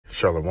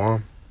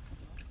Shalom.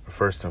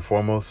 First and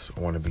foremost,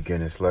 I want to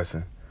begin this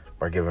lesson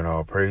by giving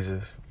all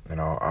praises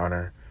and all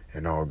honor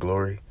and all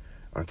glory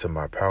unto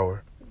my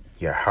power,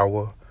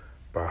 Yahweh,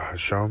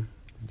 Bahasham,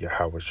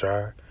 Yahweh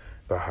Shai,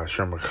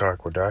 Bahasham Rachak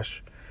Wadash.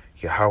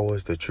 Yahweh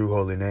is the true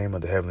holy name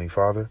of the Heavenly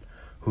Father,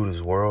 who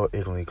this world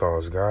ignorantly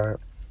calls God,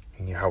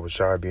 and Yahweh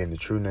Shai being the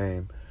true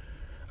name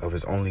of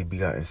his only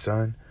begotten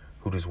Son,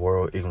 who this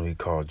world ignorantly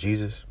called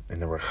Jesus,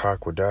 and the Rachak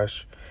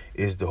Wadash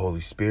is the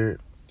Holy Spirit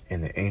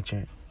in the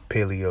ancient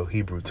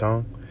Paleo-Hebrew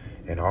tongue.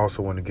 And I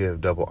also want to give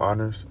double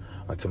honors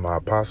unto my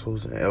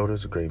apostles and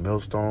elders of Great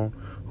Millstone,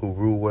 who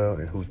rule well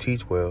and who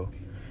teach well.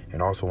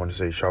 And also want to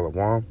say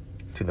shalom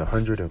to the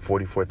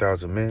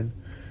 144,000 men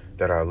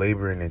that are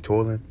laboring and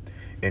toiling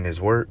in his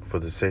work for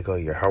the sake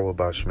of Yahweh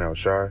Bashmal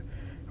Shai.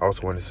 I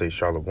also want to say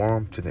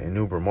shalom to the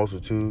innumerable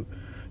multitude,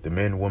 the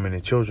men, women,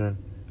 and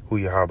children who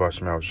Yahweh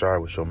Bashmal Shai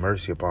will show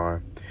mercy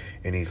upon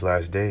in these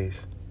last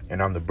days.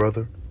 And I'm the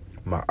brother,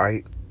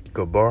 Ma'ait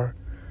Gabar,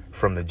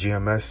 from the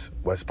GMS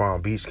West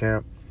Palm Beach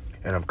Camp,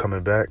 and I'm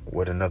coming back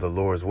with another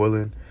Lord's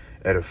willing,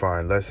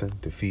 edifying lesson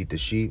to feed the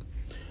sheep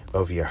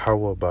of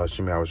Yahweh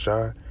Ba'al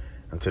Shai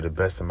and to the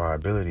best of my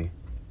ability.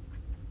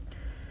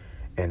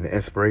 And the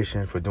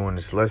inspiration for doing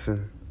this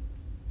lesson,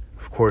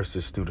 of course,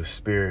 is through the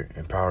spirit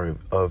and power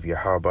of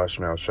Yahweh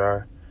Ba'al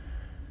Shai.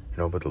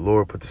 But the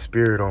Lord put the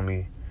spirit on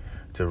me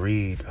to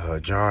read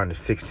John, the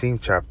 16th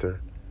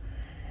chapter,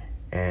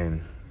 and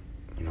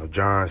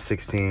John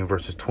 16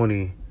 verses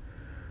 20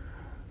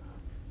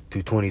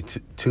 through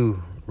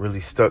 22 really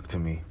stuck to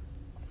me.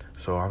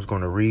 So I was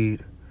going to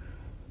read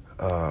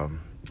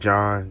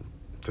John,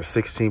 the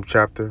 16th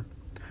chapter.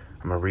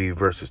 I'm going to read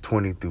verses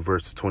 20 through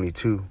verses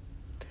 22.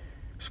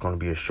 It's going to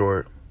be a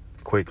short,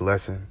 quick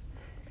lesson.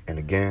 And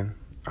again,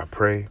 I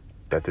pray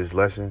that this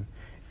lesson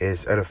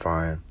is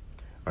edifying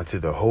unto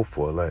the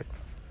hopeful elect.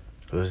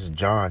 So this is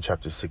John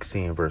chapter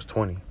 16, verse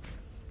 20.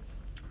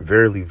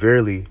 Verily,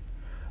 verily,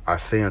 I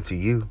say unto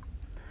you,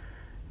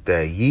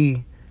 that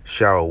ye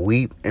shall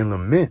weep and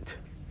lament.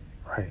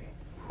 Right?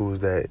 Who is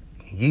that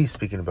ye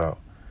speaking about?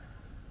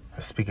 I'm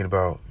speaking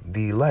about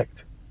the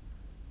elect.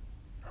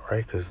 All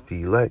right? Because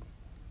the elect,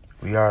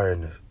 we are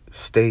in a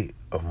state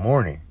of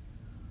mourning.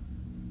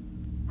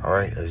 All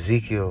right?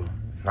 Ezekiel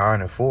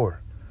 9:4.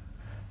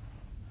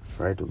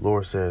 Right? The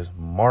Lord says,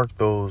 mark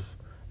those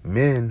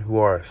men who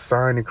are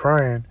sighing and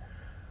crying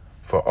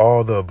for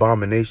all the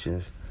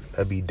abominations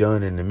that be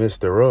done in the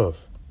midst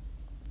thereof.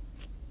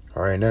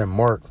 All right? And that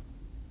mark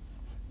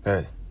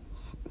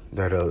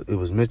that it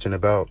was mentioned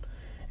about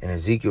in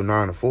Ezekiel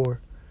 9:4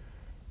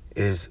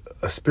 is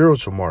a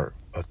spiritual mark,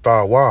 a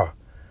thawa.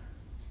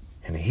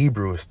 In the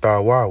Hebrew is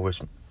thawa,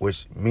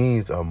 which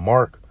means a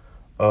mark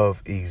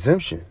of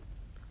exemption.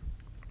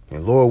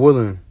 And Lord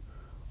willing,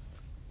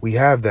 we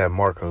have that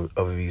mark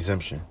of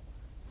exemption,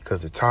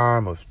 because the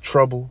time of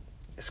trouble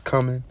is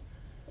coming.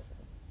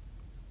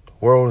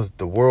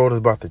 The world is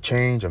about to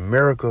change.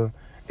 America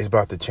is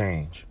about to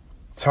change.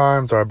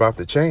 Times are about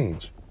to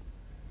change.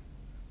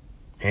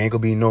 Ain't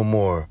gonna be no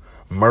more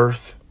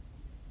mirth.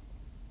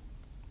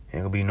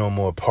 Ain't gonna be no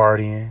more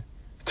partying,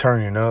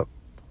 turning up.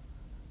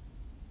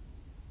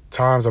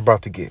 Times are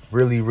about to get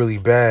really, really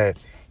bad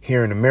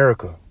here in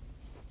America.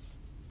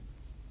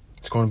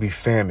 It's gonna be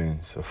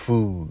famines of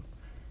food,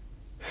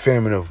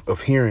 famine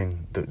of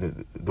hearing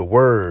the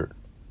word.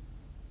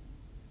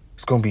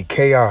 It's gonna be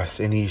chaos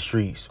in these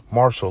streets,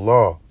 martial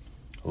law,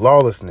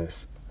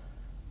 lawlessness,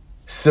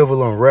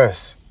 civil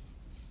unrest.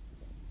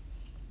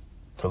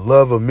 The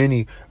love of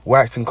many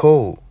waxing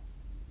cold.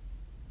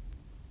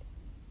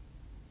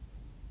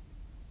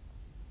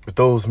 But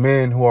those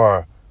men who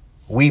are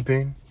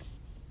weeping,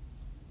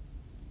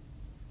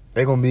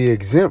 they're going to be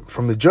exempt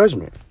from the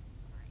judgment.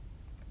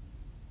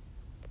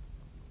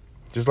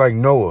 Just like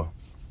Noah.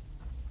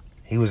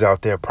 He was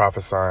out there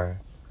prophesying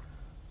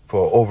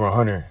for over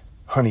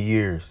 100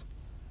 years.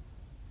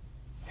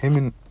 Him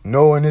and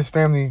Noah and his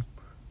family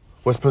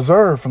was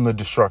preserved from the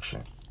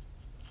destruction.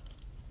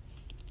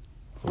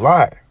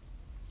 Lot,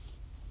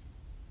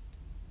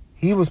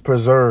 he was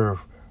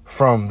preserved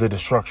from the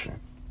destruction.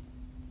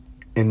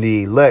 And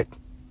the elect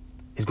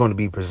is going to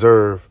be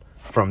preserved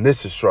from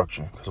this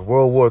destruction, because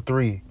World War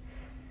III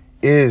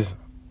is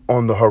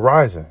on the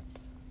horizon.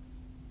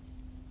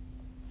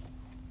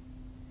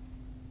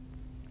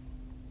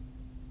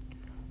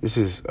 This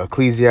is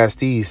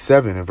Ecclesiastes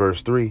 7 and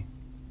verse 3.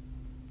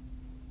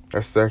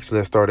 Let's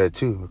start at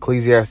 2.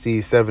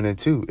 Ecclesiastes 7 and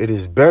 2. It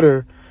is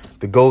better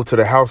to go to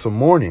the house of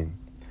mourning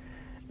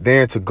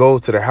than to go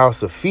to the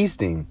house of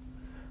feasting,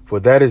 for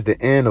that is the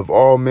end of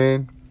all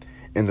men,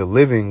 and the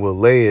living will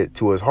lay it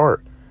to his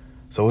heart.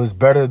 So it's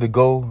better to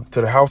go to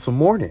the house of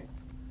mourning.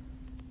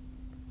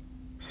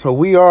 So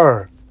we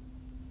are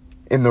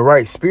in the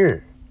right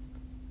spirit.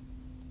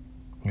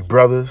 You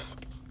brothers,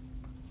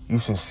 you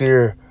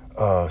sincere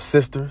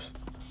sisters,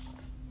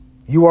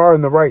 you are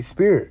in the right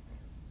spirit.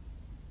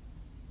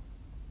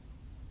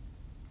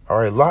 All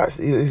right, Lot,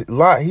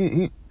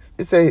 it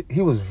say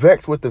he was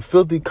vexed with the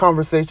filthy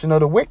conversation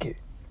of the wicked.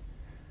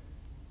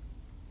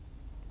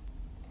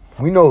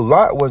 We know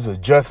Lot was a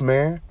just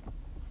man.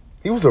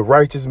 He was a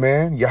righteous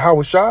man.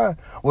 Yahushua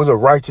was a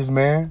righteous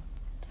man.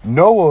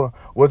 Noah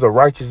was a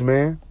righteous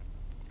man.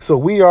 So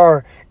we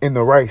are in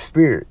the right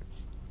spirit.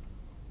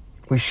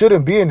 We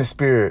shouldn't be in the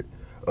spirit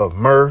of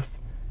mirth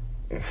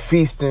and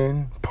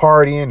feasting,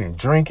 partying and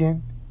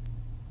drinking.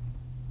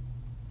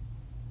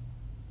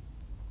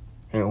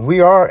 And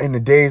we are in the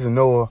days of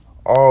Noah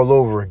all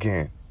over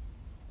again.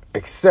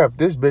 Except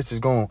this bitch is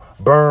going to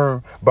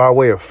burn by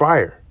way of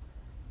fire.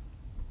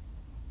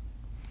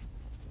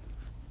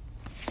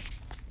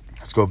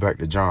 Let's go back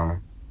to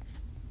John.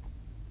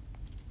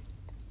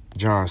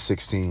 John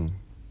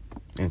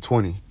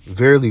 16:20.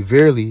 Verily,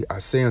 verily, I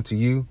say unto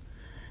you,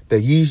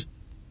 that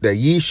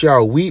ye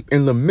shall weep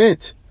and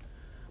lament,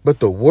 but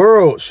the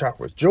world shall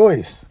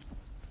rejoice.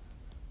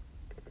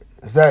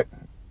 Is that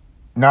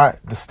not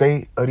the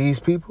state of these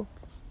people?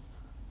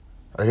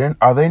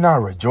 Are they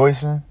not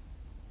rejoicing?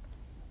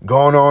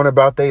 Going on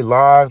about their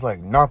lives like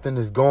nothing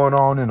is going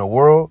on in the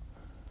world?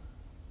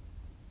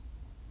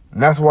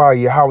 And that's why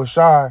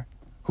Yahushua,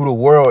 who the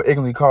world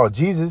ignorantly called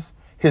Jesus,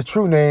 his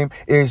true name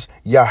is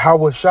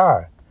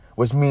Yahushua,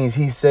 which means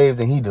he saves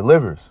and he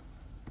delivers.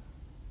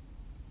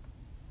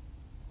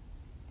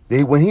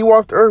 When he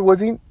walked the earth,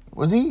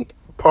 was he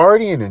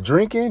partying and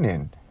drinking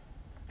and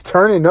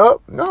turning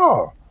up?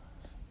 No.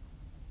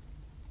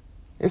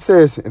 It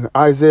says in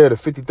Isaiah, the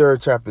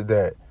 53rd chapter,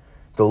 that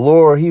the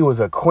Lord, he was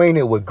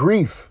acquainted with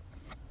grief.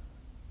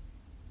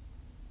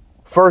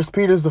 1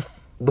 Peter, the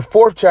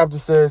 4th chapter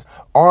says,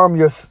 arm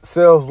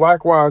yourselves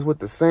likewise with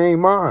the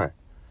same mind.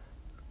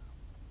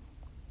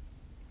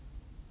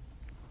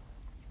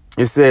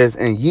 It says,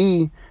 and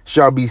ye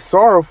shall be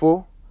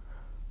sorrowful,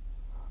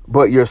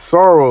 but your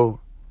sorrow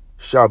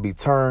shall be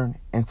turned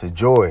into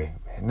joy.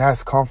 And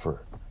that's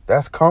comfort.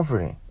 That's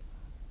comforting.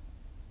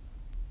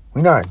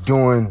 We're not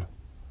doing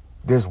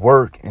this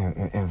work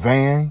in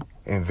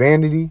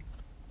vanity.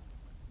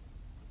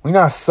 We're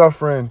not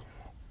suffering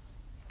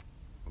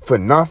for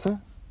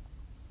nothing.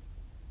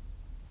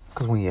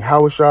 Because when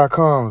Yahushua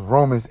comes,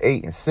 Romans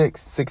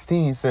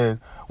 8:16 says,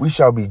 we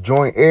shall be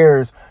joint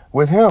heirs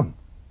with him.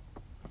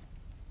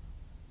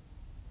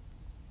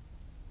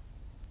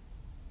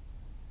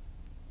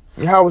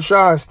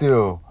 Yahushua is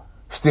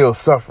still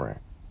suffering.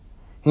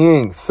 He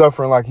ain't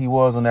suffering like he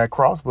was on that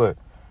cross, but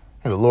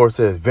the Lord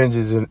says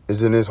vengeance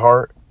is in his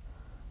heart.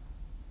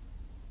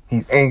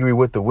 He's angry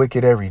with the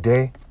wicked every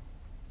day.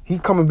 He's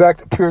coming back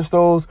to pierce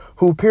those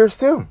who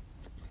pierced him.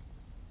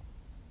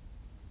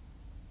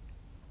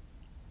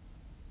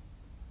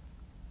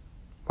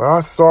 But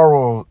our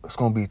sorrow is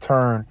going to be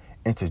turned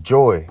into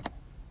joy.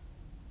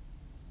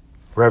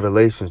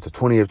 Revelations, the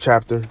 20th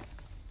chapter.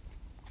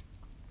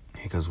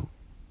 Because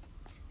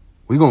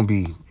we're going to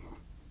be,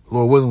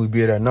 Lord willing, we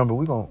be at that number.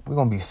 We're going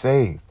to be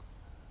saved.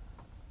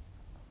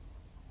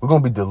 We're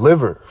going to be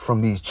delivered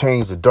from these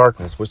chains of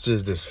darkness, which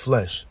is this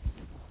flesh.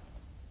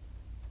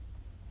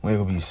 We ain't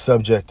going to be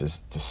subject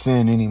to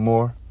sin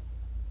anymore.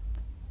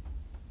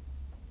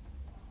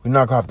 We're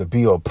not going to have to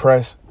be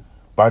oppressed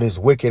by this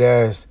wicked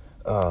ass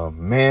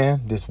man,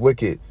 this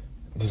wicked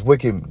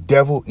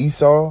devil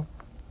Esau.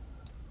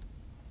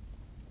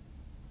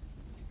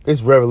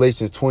 It's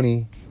Revelation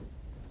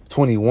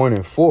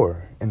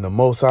 20:21-4. And the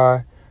Most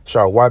High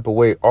shall wipe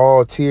away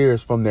all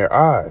tears from their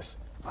eyes.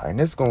 And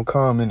this is going to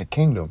come in the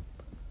kingdom.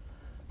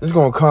 This is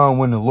going to come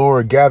when the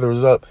Lord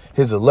gathers up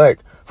his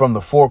elect from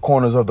the four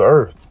corners of the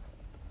earth.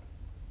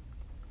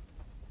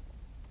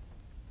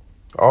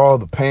 All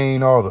the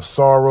pain, all the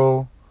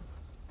sorrow,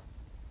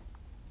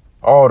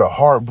 all the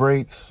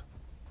heartbreaks.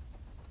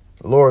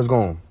 The Lord is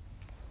going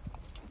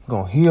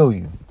to heal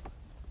you.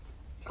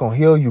 He's going to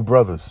heal you,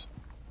 brothers.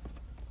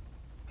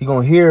 He's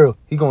going to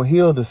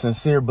heal the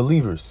sincere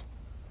believers.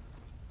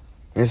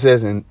 And it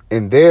says, and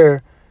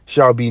there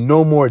shall be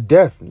no more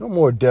death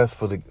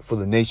for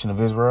the nation of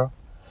Israel,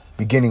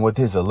 beginning with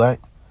his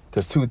elect,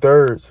 because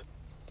 2/3,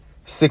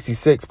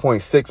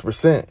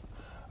 66.6%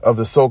 of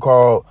the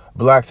so-called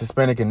Blacks,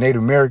 Hispanic, and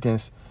Native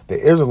Americans, the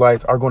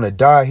Israelites, are going to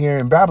die here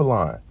in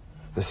Babylon.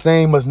 The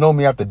same must know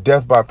me after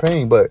death by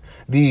pain. But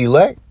the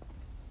elect,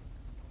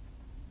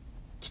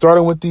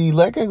 starting with the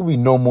elect, there will be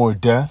no more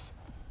death.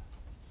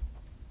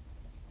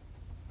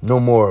 No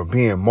more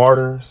being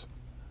martyrs.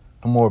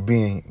 No more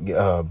being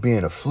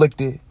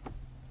afflicted.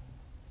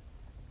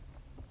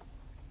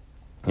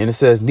 And it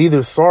says,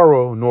 neither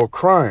sorrow nor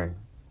crying,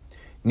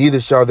 neither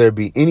shall there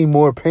be any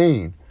more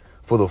pain,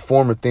 for the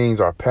former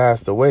things are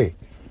passed away.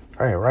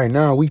 All right, right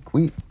now we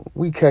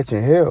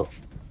catching hell.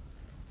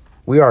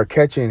 We are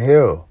catching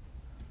hell.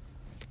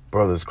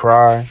 Brothers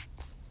cry,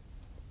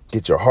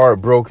 get your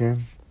heart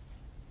broken,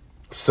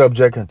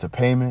 subject to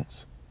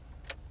payments.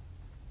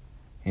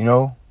 You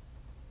know,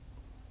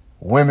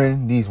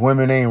 these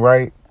women ain't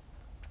right.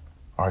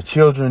 Our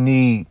children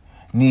need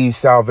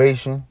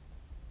salvation.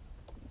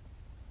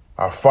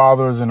 Our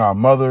fathers and our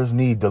mothers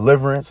need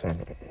deliverance, and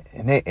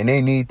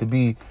they need to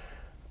be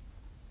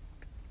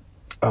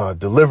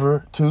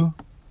delivered too.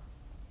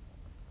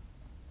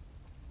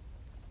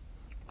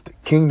 The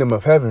kingdom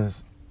of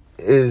heavens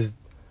is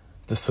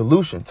the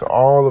solution to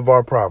all of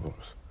our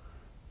problems.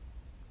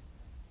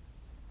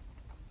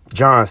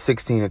 John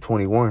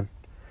 16:21.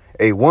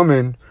 A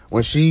woman,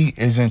 when she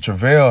is in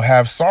travail,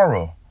 have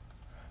sorrow,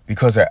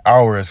 because that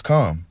hour has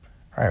come.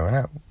 All right, when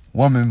that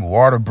woman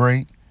water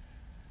break,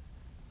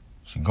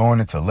 she going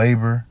into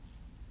labor,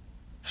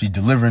 she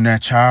delivering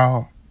that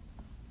child,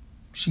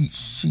 she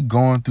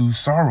going through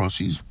sorrow,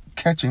 she's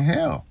catching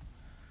hell,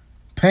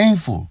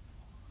 painful.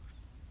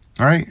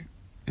 All right,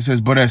 it says,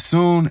 but as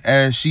soon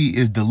as she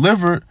is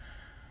delivered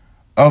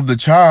of the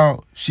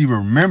child, she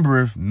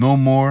remembereth no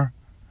more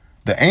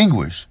the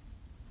anguish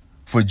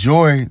for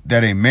joy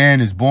that a man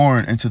is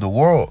born into the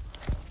world.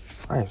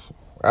 Nice.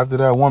 After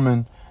that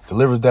woman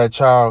delivers that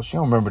child, she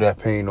don't remember that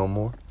pain no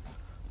more.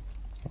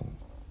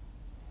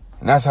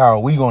 And that's how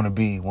we going to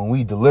be when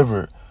we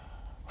deliver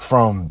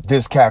from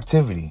this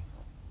captivity.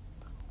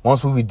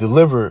 Once we be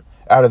delivered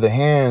out of the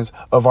hands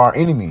of our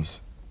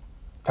enemies,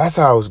 that's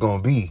how it's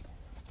going to be.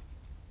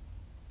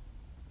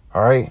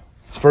 All right.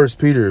 1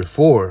 Peter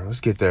 4.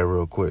 Let's get that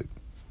real quick.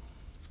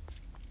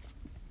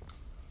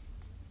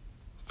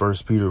 1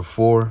 Peter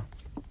 4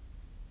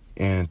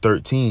 and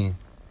 13.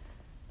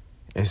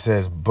 It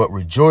says, but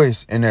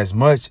rejoice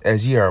inasmuch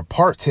as ye are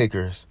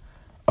partakers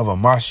of a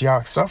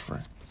Mashiach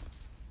suffering.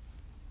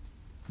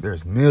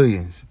 There's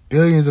millions,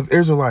 billions of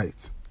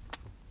Israelites.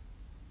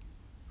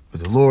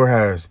 But the Lord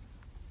has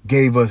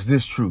gave us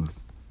this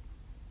truth.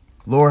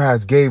 The Lord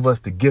has gave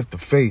us the gift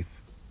of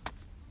faith.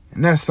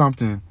 And that's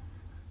something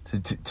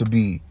to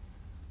be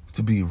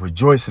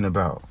rejoicing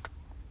about.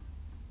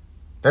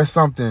 That's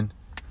something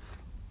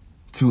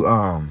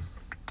to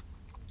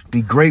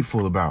be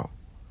grateful about.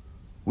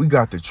 We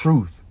got the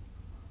truth.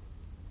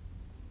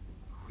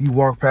 We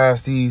walk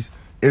past these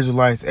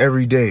Israelites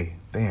every day.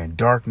 They in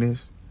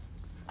darkness.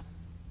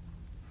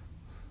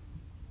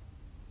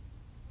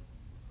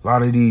 A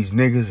lot of these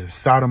niggas are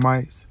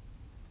sodomites.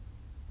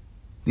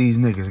 These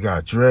niggas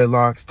got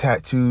dreadlocks,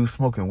 tattoos,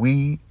 smoking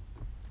weed.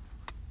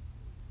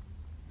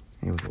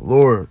 And with the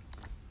Lord,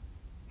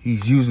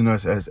 he's using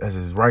us as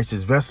his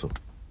righteous vessel.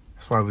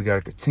 That's why we got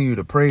to continue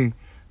to pray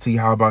to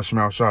Yahweh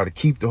Shema Shah to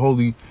keep the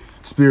Holy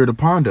Spirit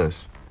upon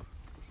us.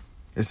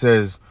 It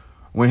says,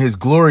 when his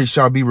glory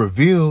shall be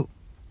revealed,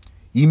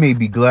 ye may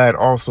be glad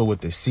also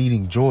with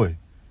exceeding joy.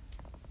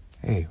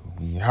 Hey,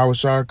 when Yahweh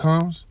Shah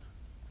comes,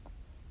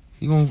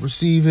 he gonna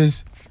receive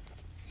his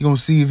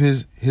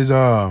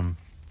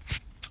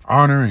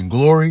honor and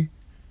glory.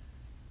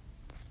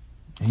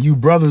 And you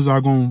brothers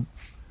are gonna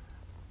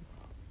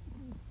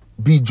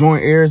be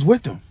joint heirs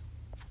with him.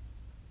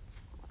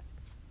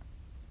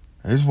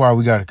 And this is why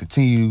we gotta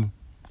continue,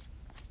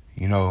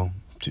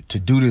 to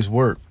do this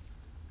work.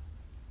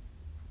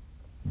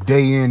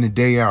 Day in and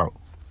day out.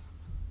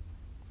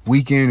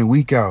 Week in and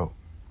week out.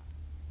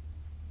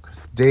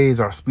 Because days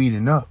are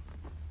speeding up.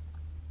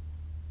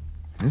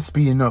 And it's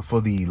speeding up for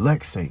the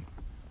elect's sake.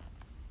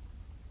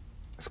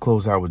 Let's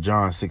close out with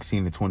John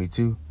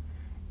 16:22.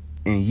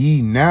 And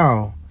ye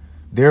now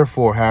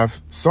therefore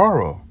have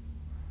sorrow,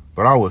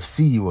 but I will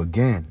see you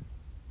again.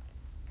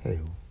 Hey,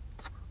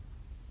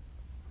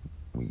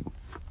 we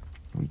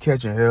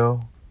catching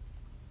hell.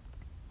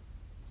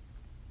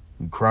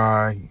 You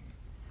cry.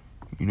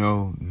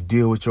 You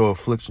deal with your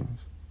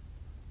afflictions.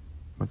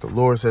 But the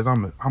Lord says,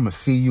 I'm going to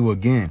see you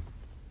again.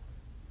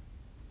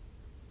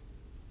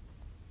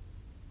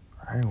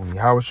 All right, when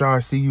Yahweh Shah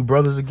see you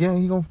brothers again,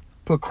 he going to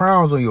put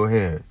crowns on your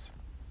heads.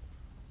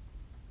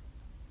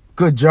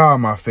 Good job,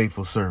 my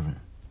faithful servant.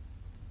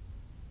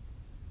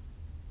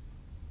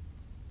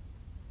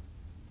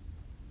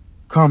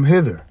 Come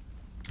hither.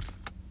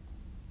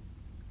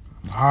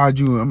 I'm hide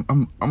you.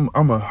 I'm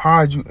gonna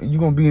hide you. You're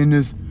gonna be in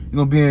this.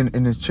 You're gonna be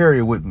in this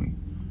chariot with me,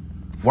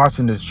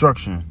 watching the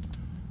destruction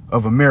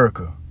of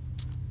America.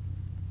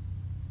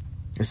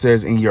 It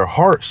says, "In your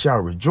heart shall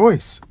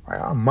rejoice." Right,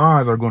 our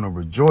minds are gonna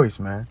rejoice,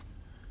 man.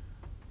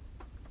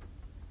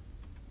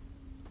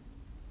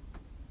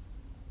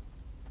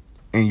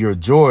 And your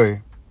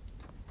joy,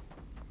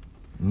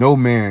 no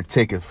man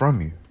taketh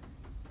from you.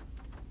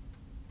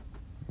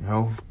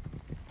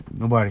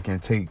 Nobody can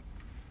take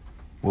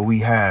what we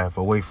have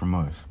away from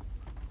us.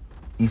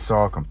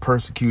 Esau can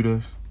persecute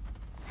us.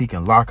 He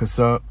can lock us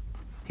up.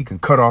 He can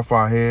cut off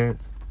our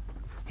heads.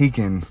 He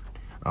can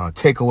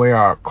take away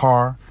our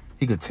car.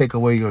 He could take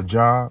away your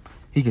job.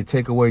 He could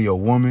take away your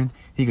woman.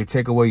 He could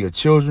take away your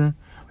children.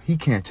 He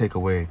can't take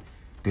away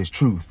this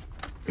truth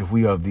if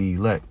we are the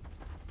elect.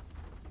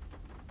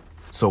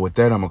 So with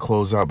that, I'm going to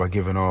close out by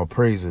giving all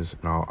praises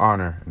and all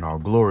honor and all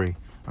glory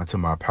unto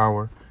my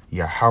power,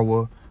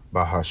 Yahweh,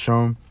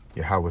 Bahasham,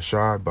 Yahweh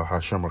Shai,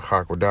 Bahasham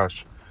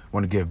Rachakwadash. I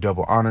want to give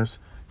double honors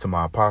to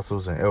my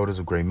apostles and elders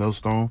of Great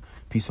Millstone.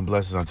 Peace and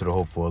blessings unto the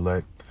hopeful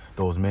elect,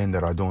 those men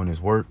that are doing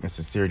his work in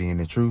sincerity and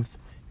in truth.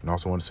 And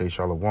also want to say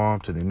shalom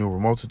to the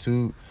innumerable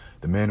multitude,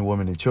 the men,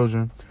 women, and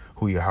children,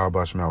 who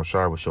Yahweh Shai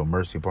Shai will show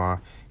mercy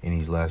upon in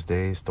these last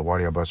days. The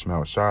Wadi Abba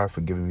Shai Shai for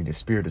giving me the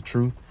spirit of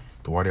truth.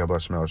 The Wadi Abba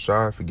Shai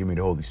Shai for giving me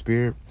the Holy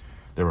Spirit.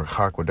 The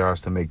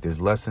Rachakwadash to make this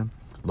lesson.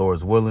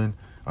 Lord's willing,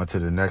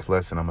 until the next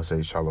lesson, I'm going to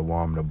say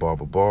shalom, the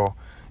Baba Ball,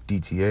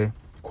 DTA,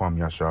 Kwam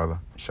Yashala,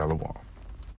 Shalom.